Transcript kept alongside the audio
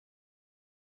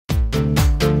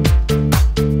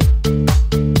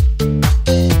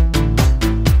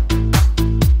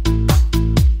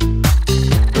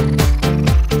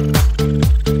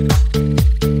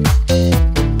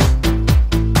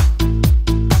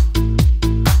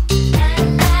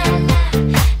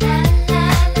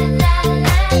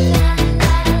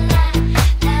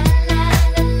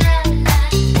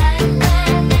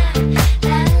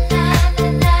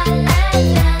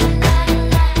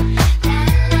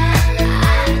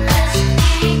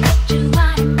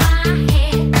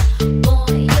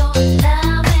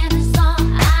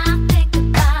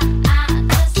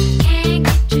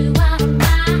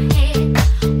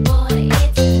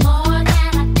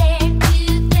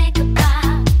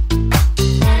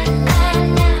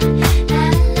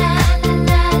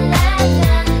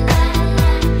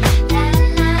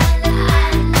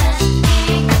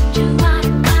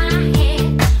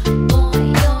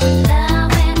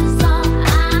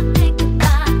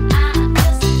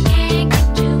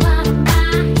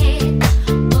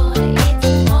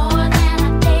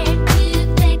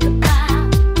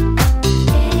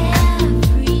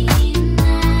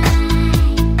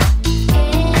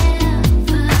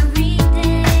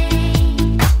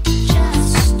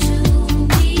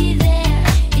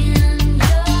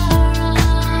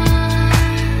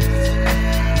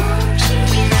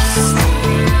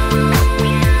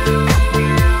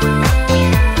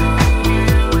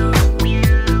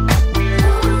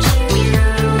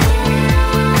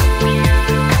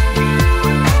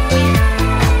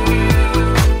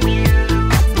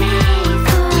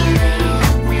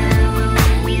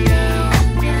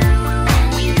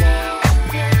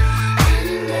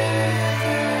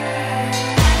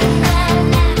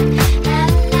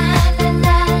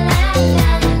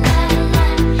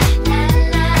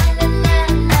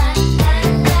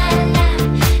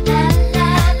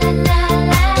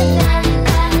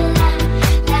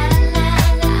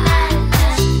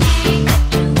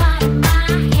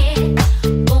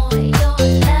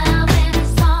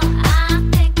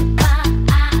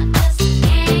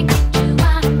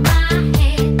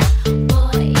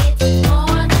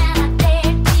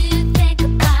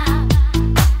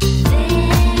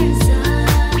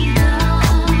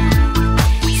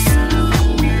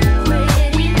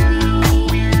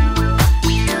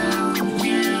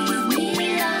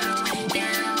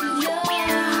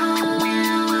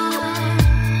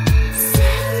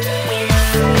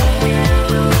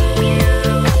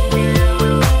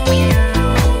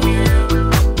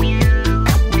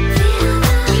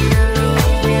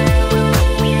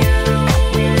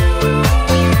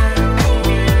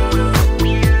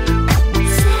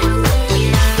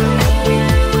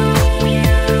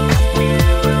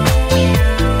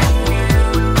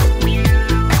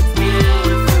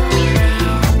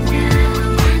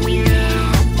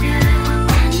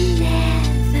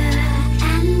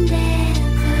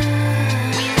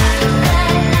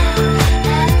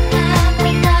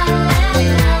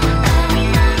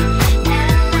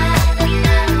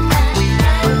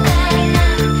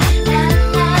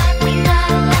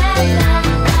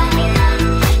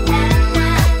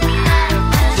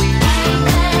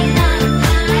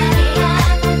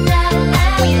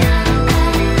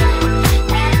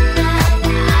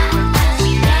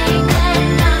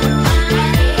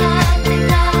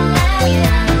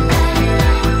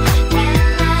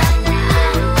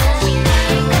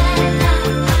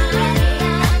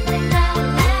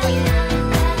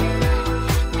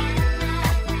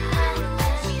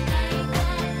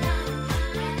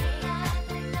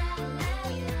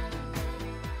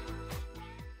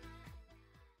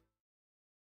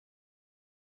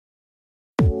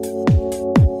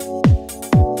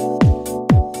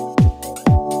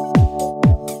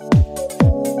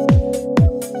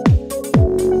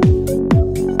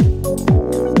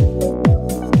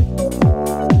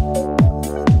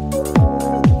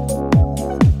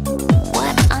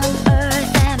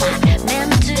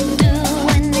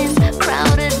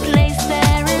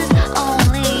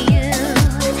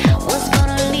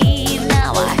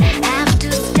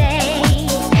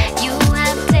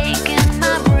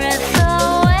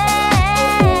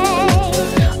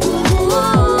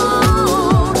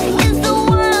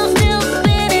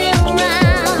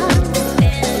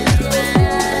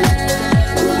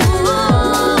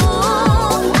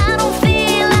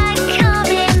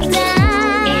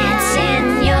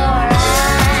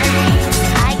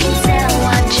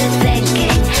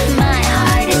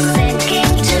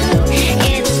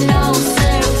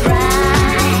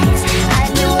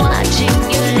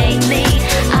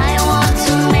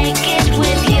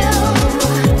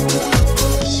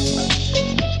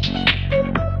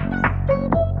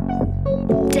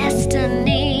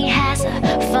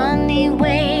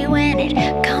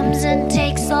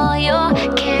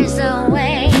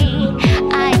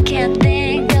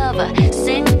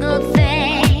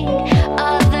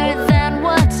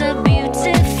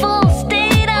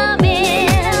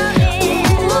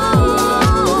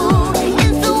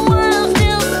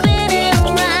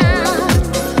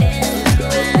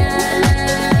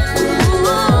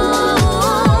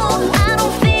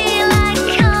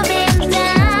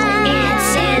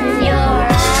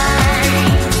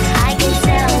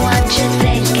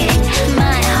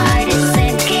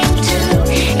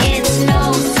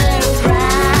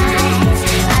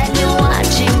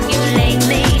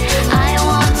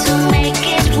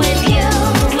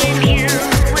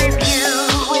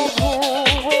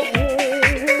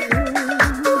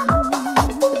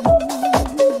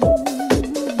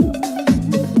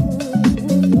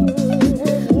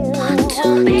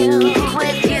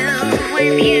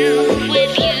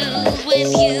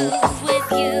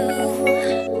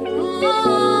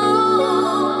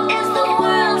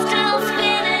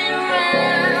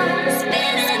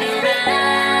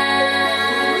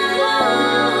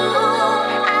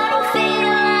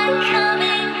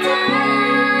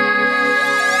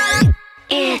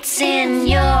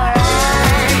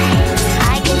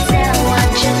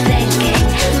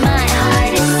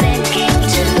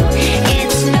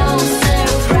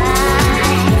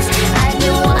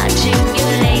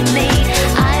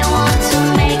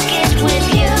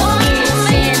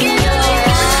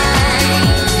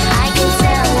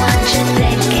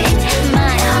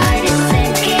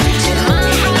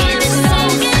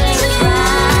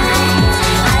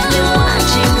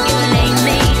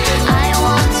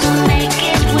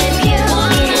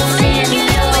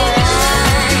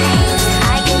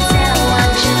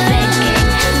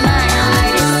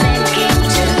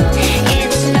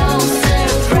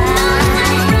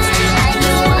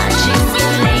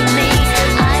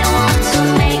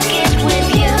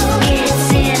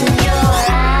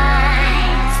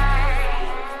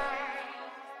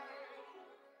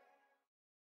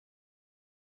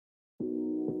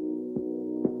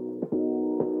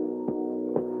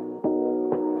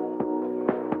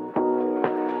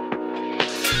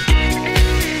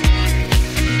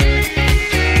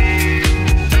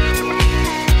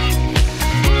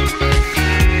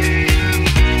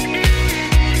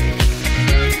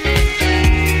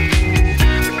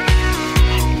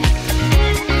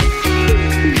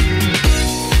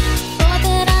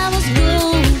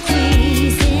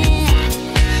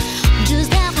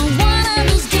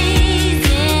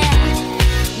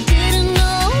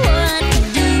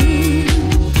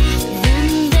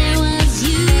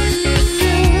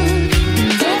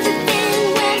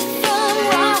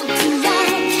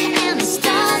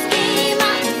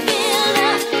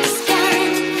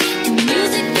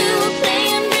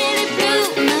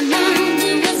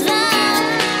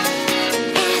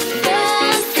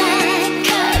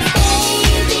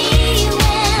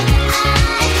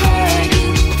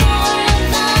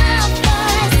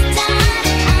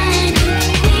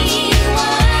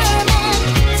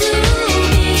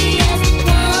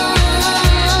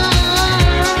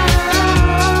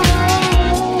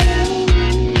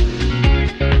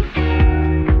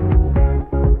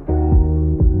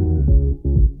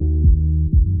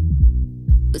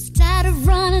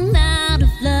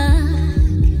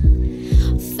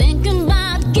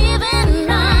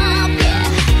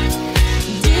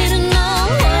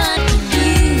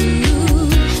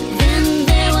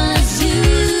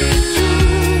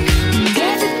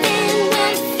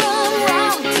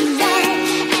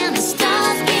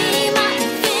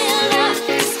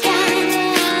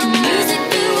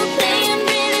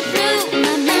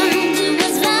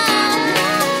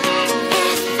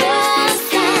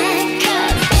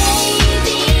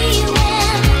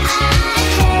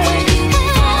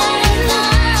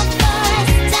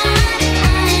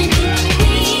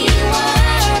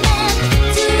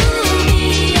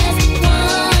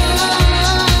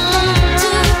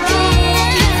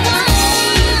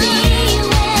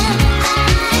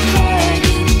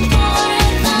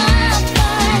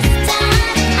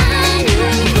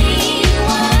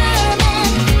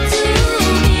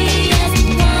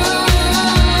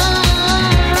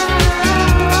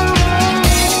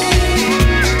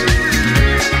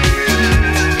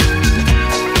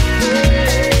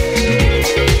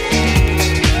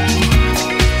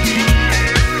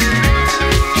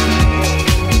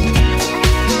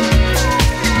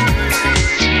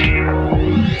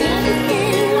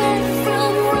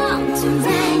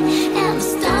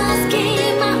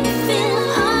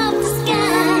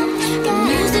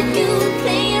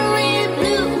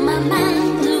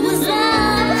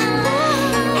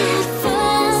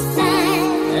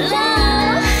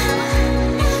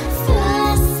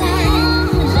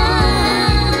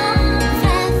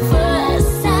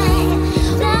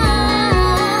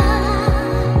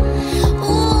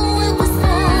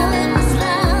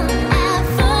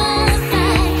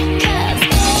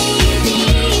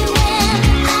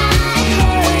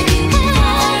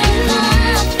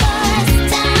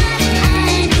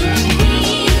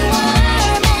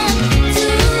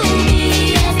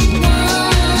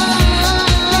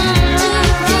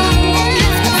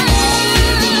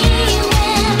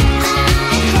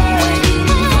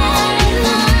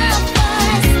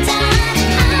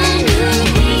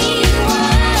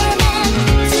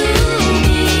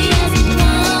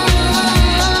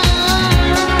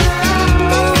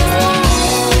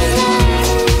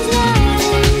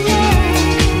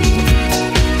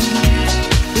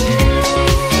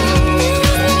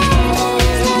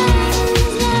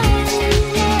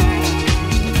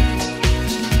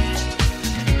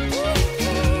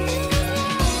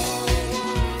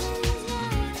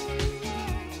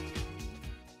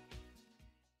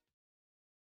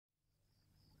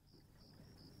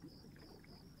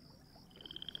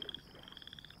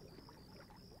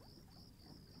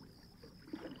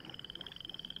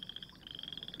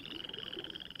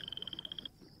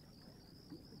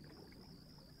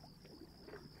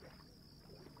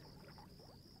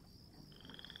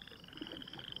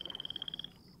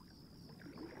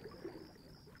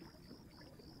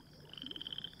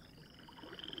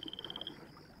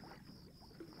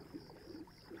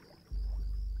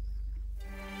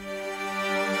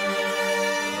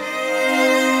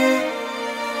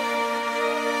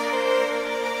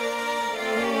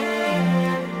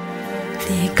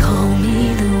They call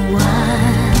me the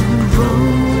wild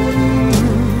rose,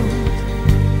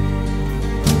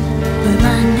 but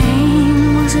my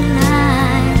name was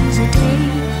Eliza Day.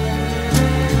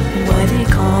 Why they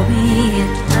call me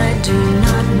it, I do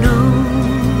not know.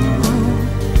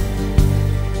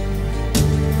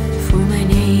 For my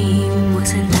name was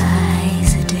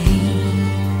Eliza Day.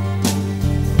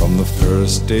 From the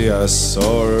first day I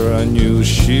saw her, I knew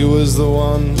she was the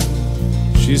one.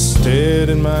 She stared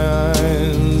in my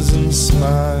eyes and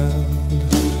smiled,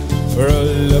 for her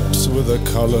lips were the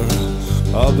color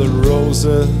of the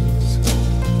roses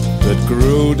that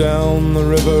grew down the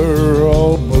river,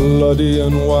 all bloody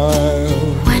and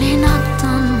wild. When he knocked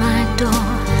on my door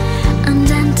and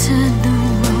entered the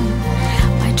room,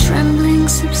 my trembling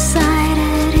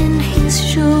subsided in his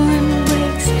sure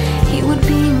embrace. He would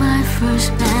be my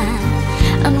first man,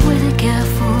 and with a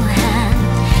careful hand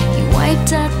he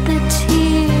wiped out the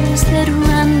tears that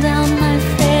ran down my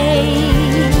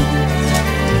face.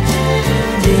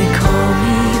 They call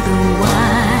me the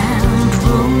wild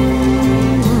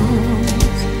rose,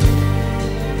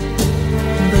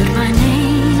 but my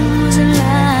name was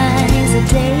Eliza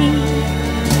Day.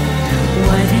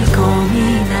 Why they call me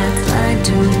that I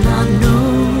do not know.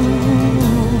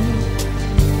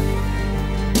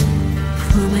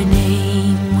 For my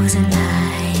name was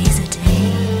Eliza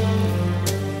Day.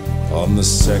 On the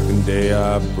second day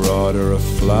I brought her a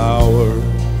flower.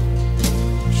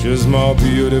 She was more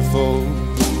beautiful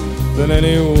than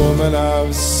any woman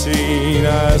I've seen.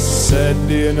 I said,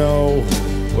 do you know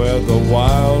where the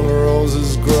wild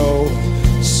roses grow,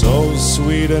 so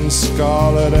sweet and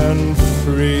scarlet and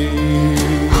free?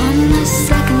 On the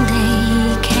second day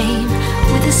he came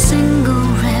with a single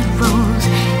red rose.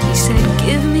 He said,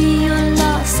 give me your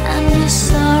loss and your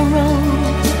sorrow.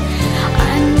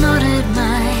 I nodded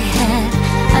my head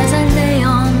as I lay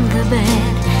on the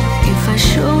bed. If I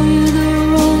show you the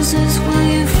roses, will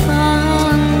you follow?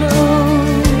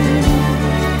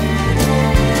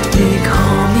 They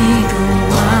call me the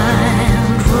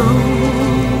wild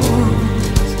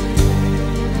rose,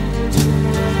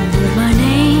 but my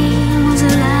name was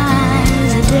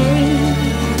Eliza Day.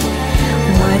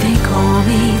 Why they call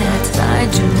me that I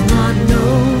do not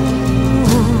know.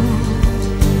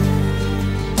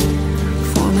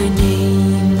 For my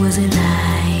name was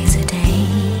Eliza Day.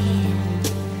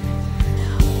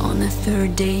 On the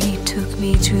third day he took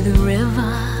me to the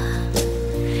river.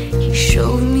 He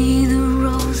showed me the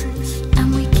roses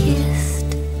and we kissed.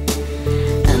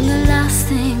 And the last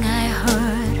thing I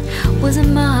heard was a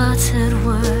muttered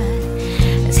word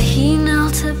as he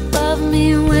knelt above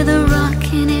me with a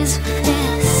rock in his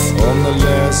fist. On the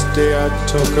last day I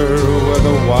took her where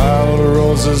the wild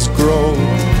roses grow.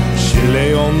 She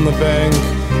lay on the bank,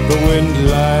 the wind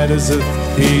lied as a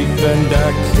thief, and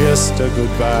I kissed her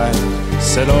goodbye,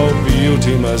 said all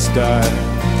beauty must die.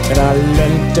 And I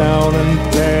leant down and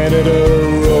planted a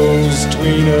rose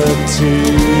between her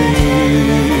teeth.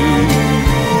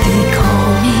 They call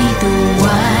me the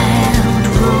wild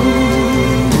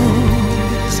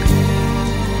rose,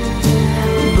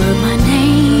 but my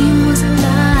name was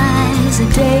Eliza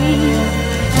Day.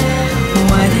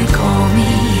 Why they call me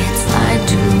it, I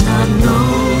do not know.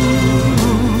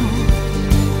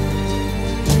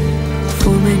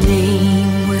 For my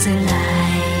name was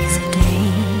Eliza Day.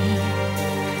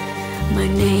 My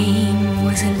name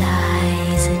was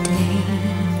Eliza Day.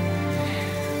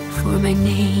 For my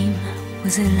name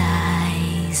was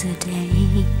Eliza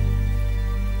Day.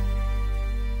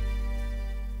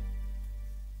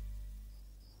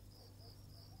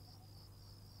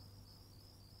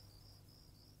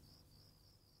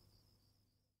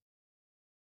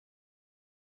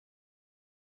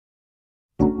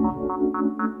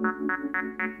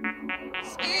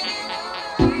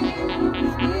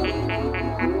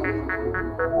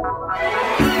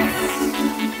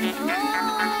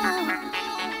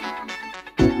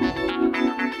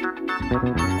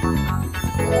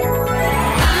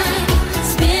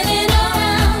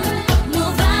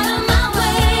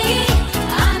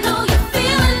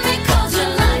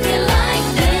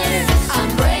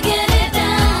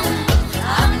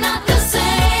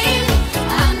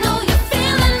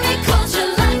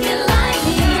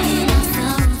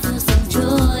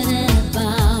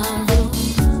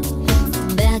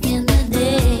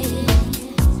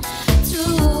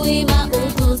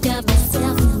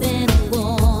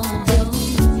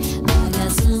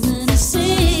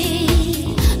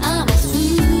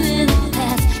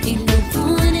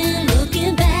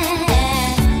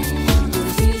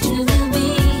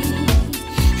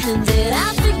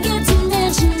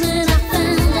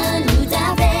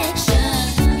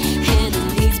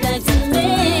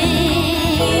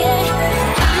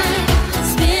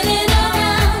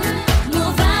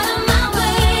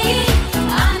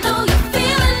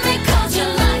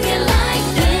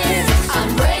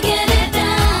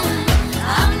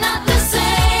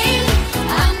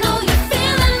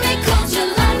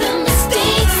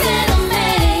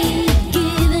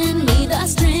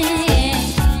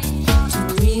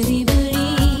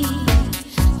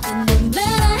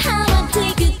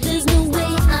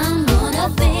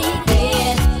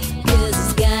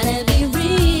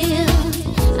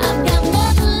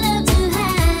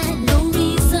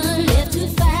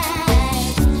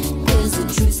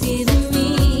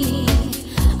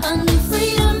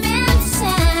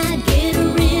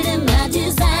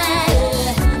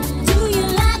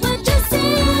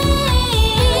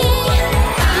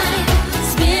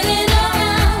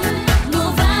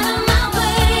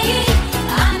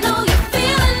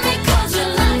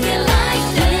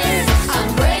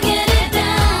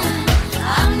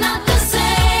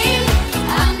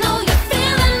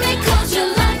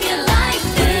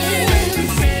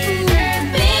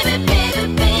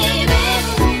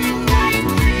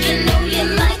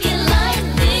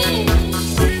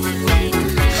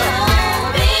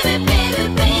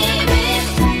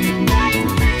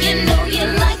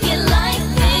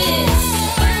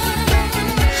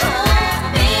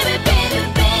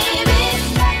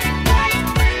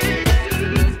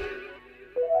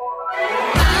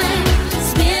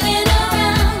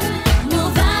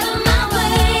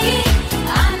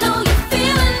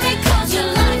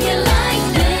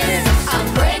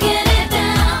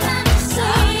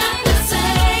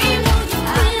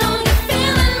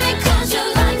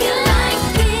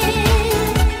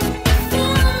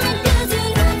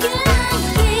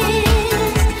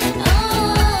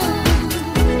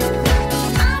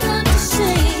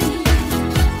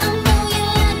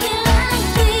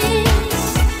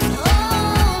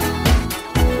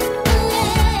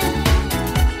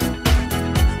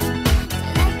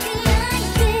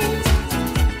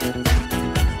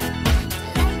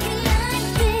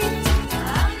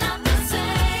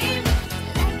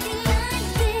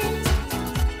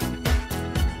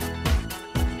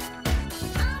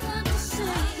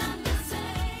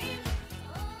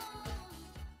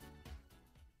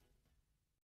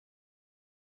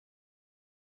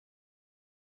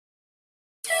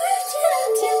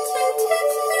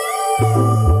 Every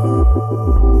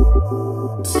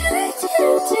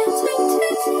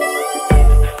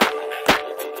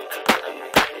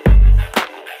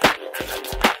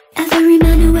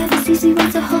man who ever sees me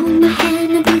wants to hold my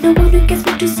hand and be the one who gets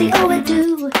what you say, oh I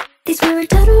do. They swear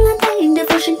eternal undying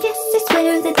devotion, yes, they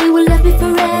swear that they will love me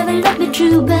forever, love me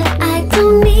true. But I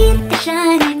don't need the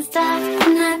shining star,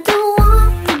 and I don't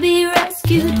want to be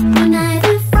rescued. I'm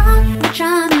neither from the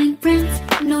charming prince,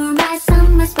 nor my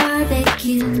summer's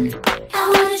barbecue. I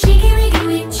wanna cheeky wiggy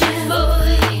with you,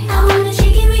 boy. I wanna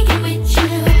cheeky wiggy with you.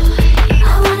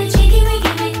 I wanna cheeky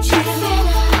wiggy with you.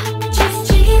 Just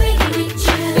cheeky wiggy with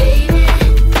you, baby.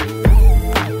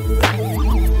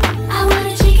 I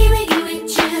wanna cheeky wiggy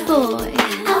with you, boy.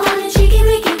 I wanna cheeky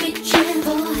wiggy with you,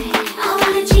 boy. I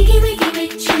wanna cheeky wiggy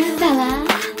with you, fella.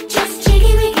 Just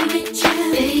cheeky wiggy with you,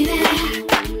 baby.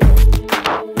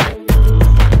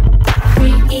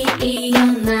 Free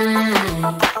your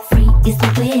mind. Free is the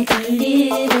way to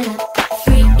live it up.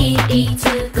 Free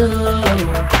to go.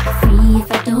 Free if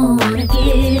I don't wanna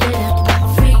give it up.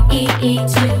 Free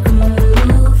to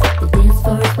groove. The dance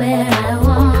floor is where I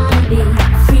wanna be.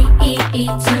 Free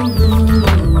to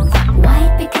move.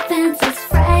 White picket fences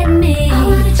frighten me. I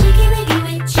wanna cheeky wiggy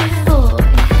with you, boy.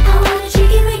 I wanna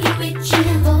cheeky wiggy with you,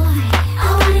 boy. I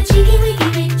wanna cheeky wiggy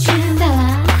with you, fella.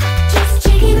 Just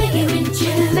cheeky wiggy with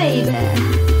you, baby.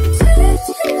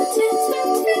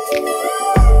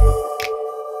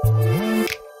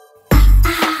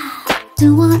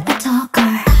 Don't want a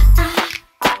talker.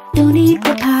 Don't need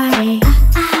a party.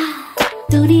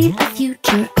 Don't need a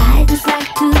future. I just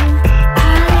like to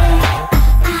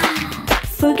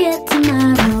forget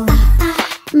tomorrow.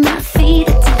 My feet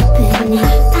are tapping.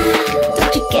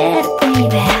 Don't you get it,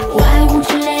 baby? Why won't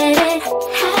you let it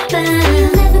happen?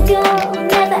 You'll never go,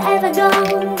 never ever go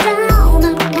down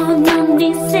on your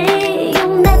knees. Say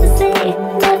you'll never say,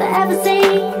 never ever say,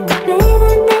 baby,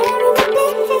 marry me.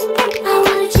 I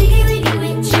wanna cheeky wiggy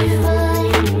with you, boy.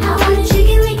 I wanna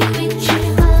cheeky wiggy with you,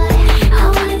 boy. I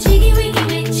wanna cheeky wiggy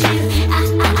with you.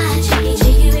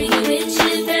 Cheeky wiggy with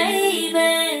you, baby.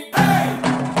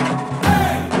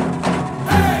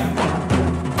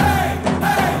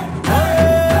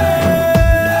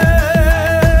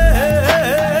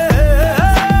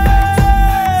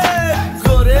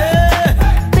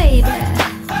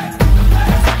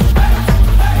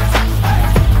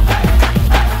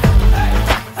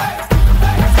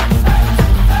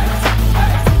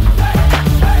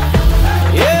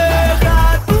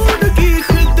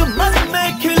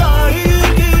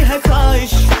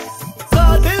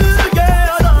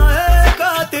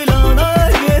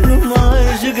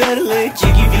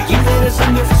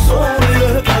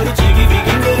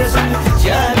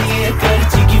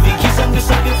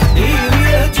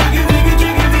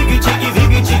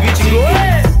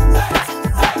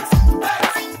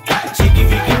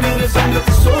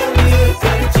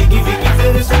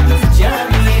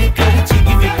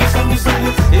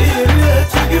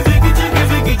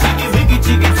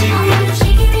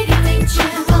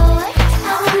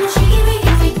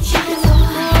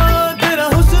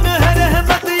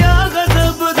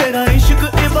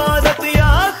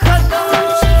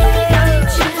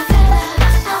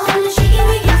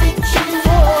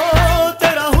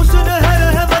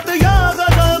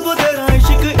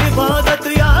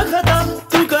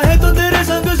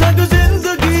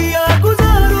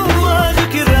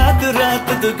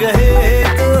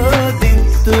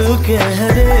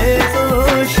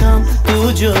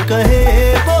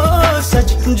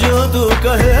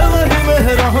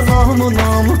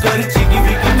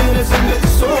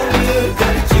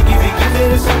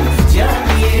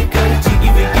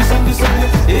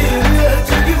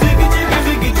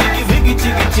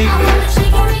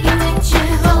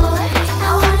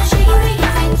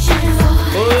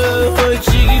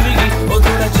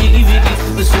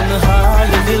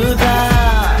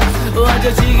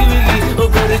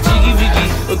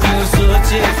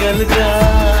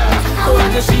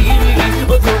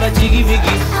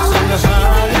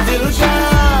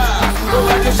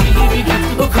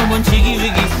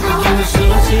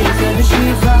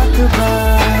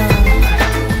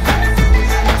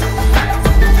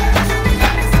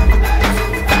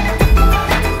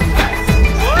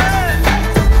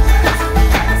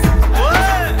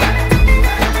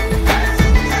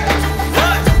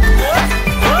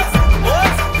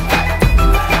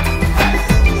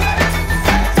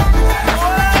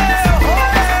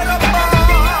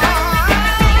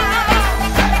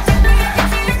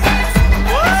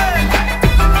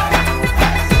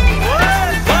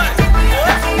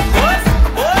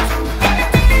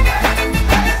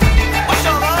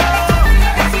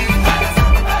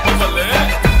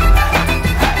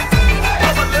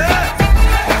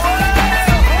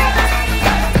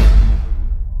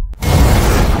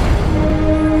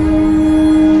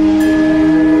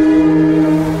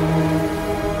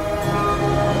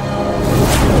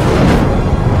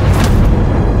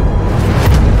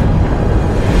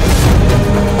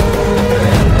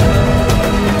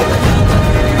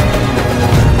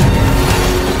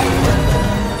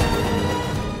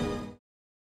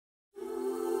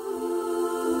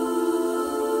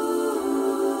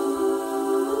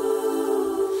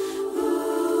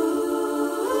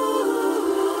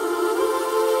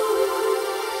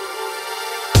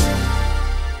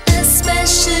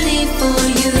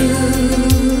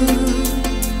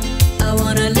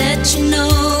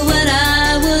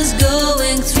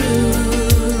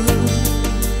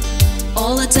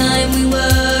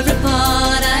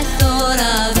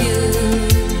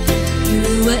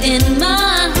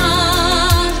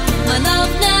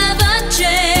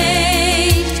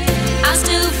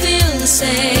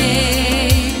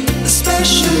 same.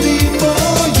 Especially for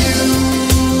you,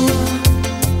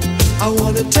 I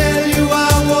wanna tell you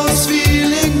I was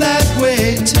feeling that way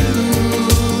too.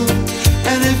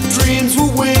 And if dreams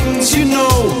were wings, you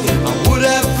know, I would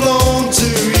have flown to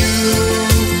you,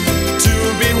 to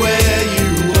be where you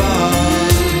are.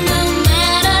 No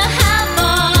matter how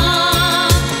far,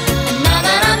 and now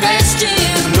that I'm next to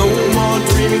you, No more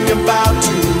dreaming about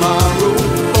tomorrow.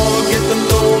 Forget the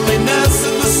loneliness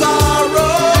and the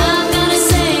sorrow.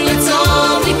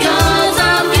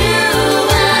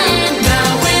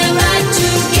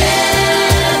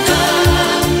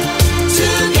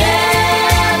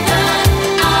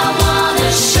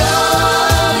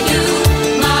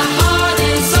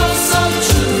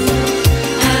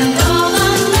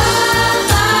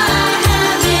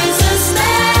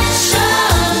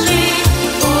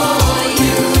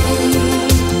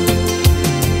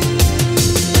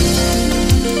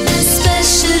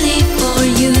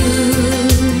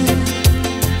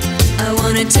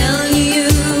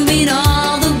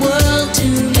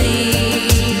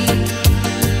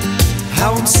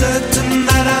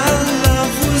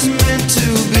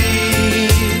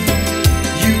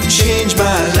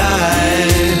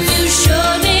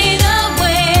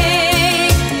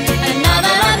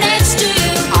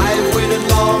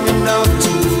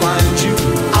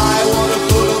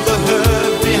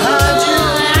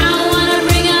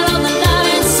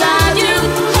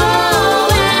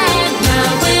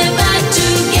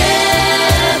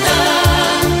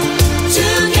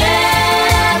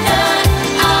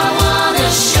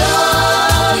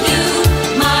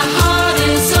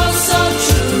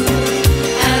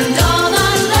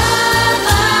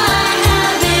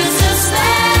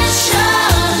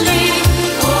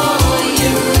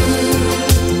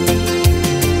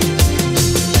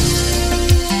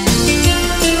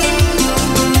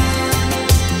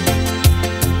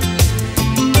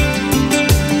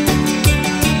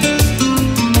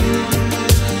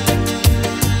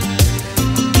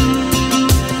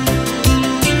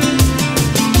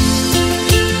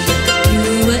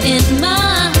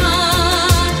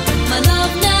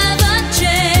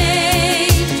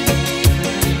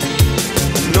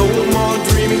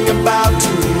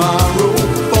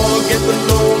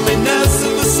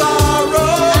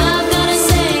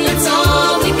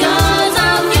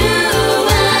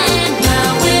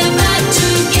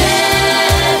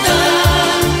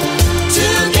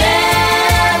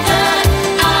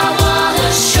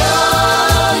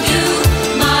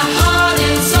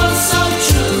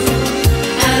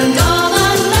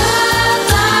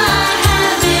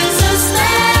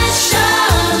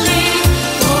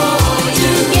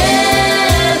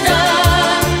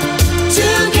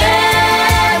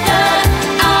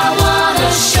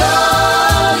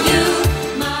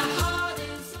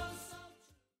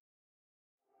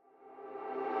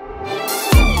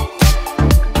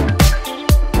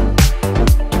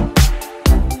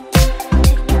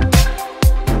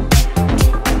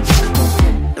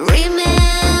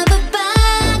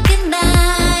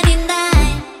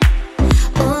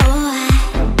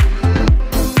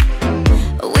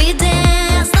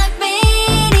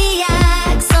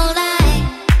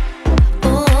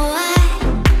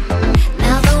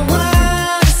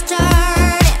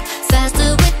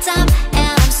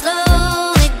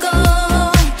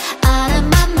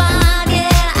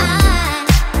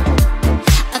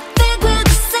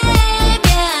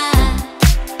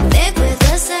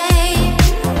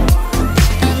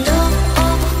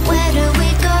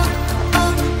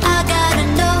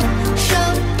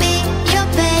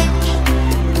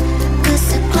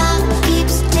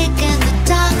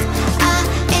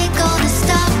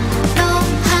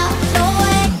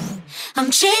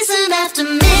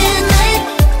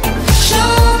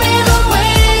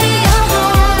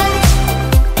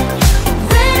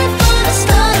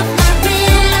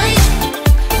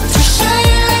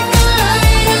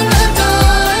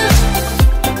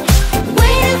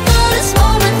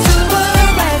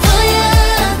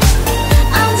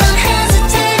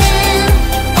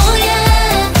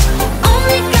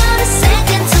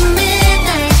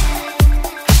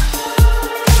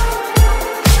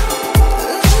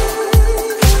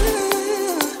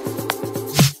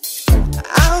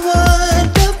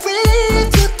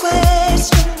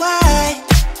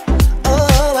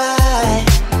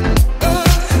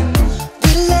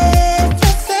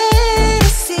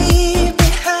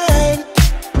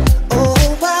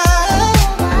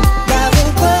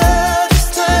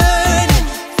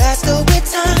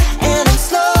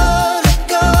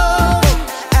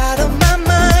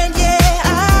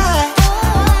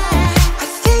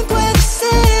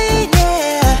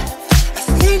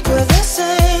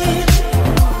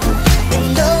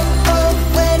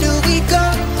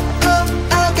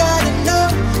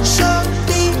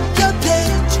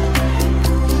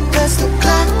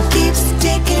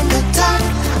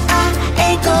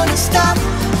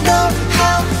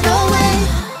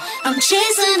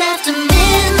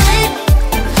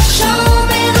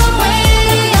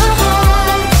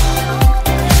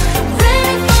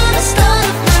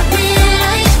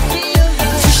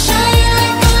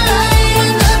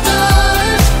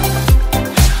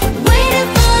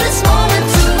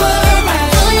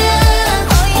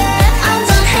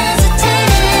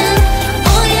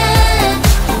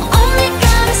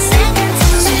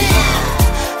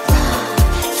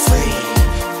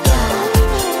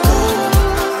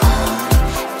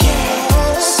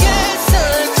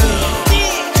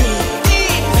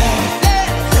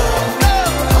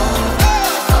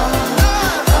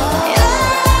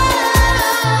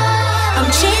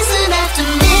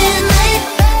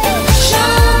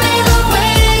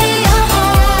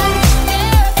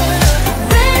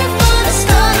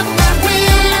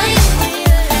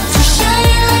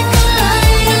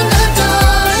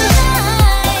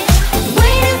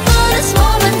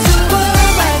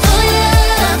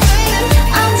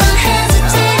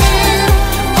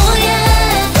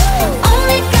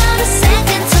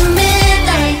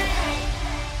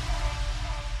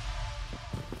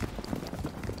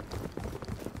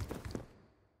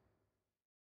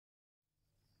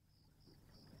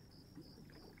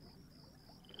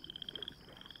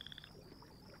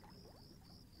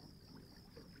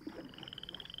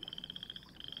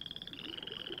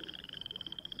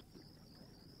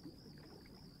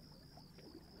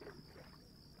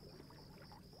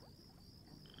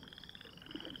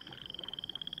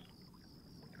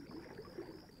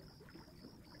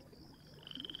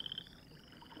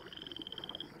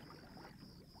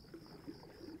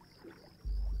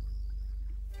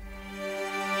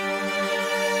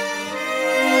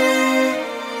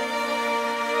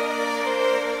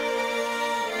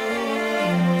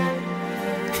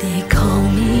 They call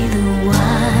me the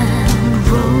wild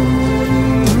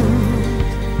rose,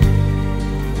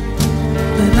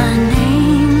 but my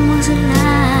name was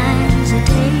Eliza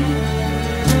Day.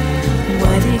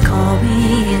 Why they call me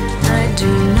it, I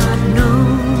do not know.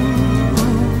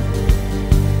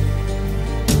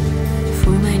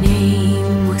 For my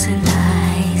name was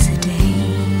Eliza Day.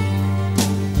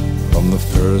 From the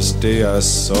first day I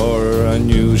saw her, I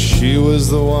knew she was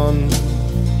the one.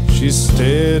 She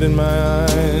stared in my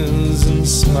eyes and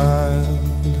smiled.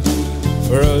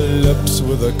 For her lips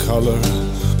were the color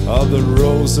of the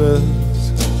roses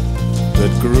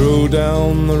that grew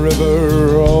down the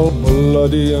river, all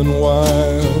bloody and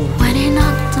wild. When he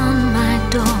knocked on my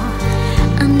door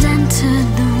and entered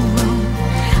the room,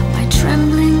 my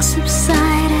trembling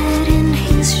subsided in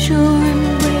his sure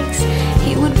embrace.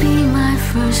 He would be my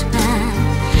first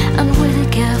man, and with a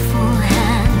careful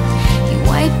hand he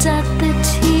wiped out the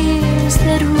tears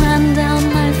that ran down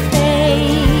my face.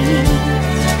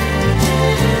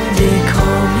 They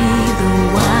call me the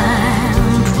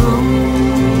wild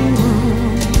rose,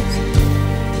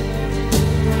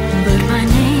 but my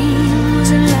name was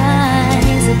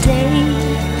Eliza Day.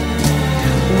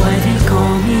 Why they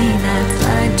call me that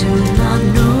I do not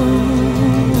know.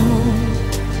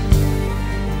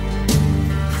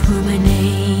 For my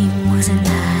name was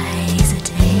Eliza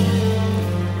Day.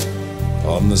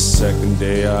 On the second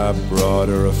day I brought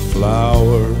her a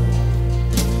flower.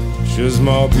 She was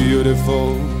more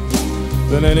beautiful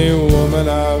than any woman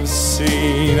I've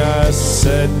seen. I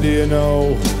said, do you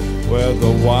know where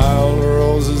the wild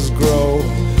roses grow,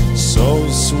 so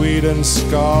sweet and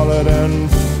scarlet and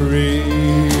free?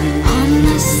 On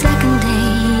the second day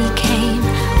he came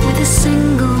with a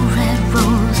single red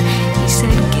rose. He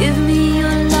said, give me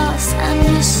your loss and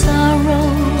your sorrow.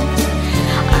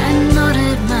 I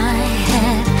nodded my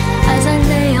head as I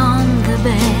lay on the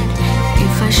bed.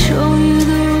 If I show you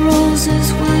the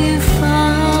roses, will you follow?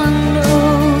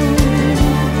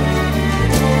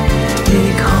 They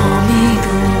call me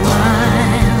the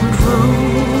wild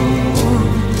rose,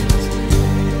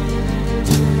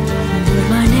 but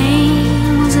my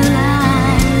name was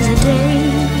Eliza Day.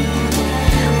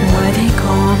 Why they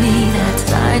call me that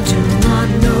I do not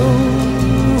know.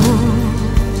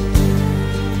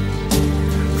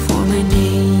 For my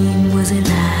name was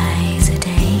Eliza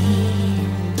Day.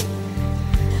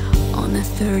 On the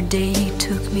third day he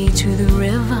took me to the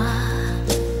river.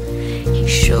 He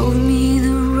showed me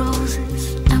the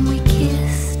roses and we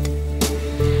kissed.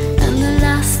 And the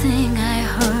last thing I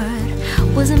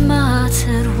heard was a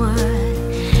muttered word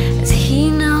as he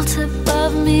knelt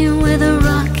above me with a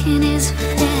rock in his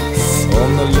fist.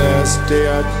 On the last day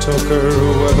I took her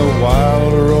where the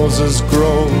wild roses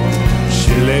grow.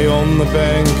 She lay on the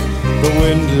bank, the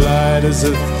wind lied as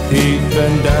a thief,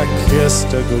 and I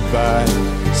kissed her goodbye,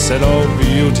 said all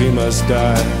beauty must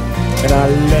die. And I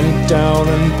leant down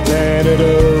and planted a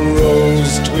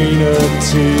rose between her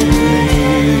teeth.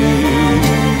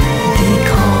 They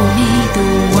call me the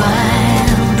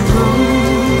wild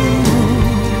rose,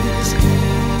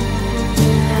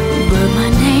 but my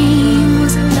name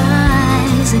was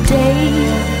Eliza Day.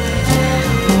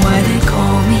 Why they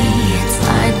call me it,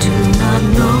 I do not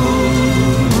know.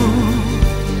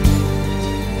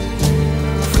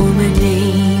 For my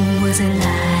name was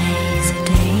Eliza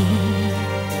Day.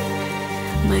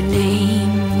 My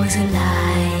name was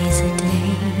Eliza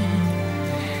Day.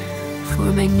 For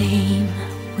my name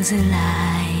was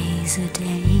Eliza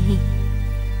Day.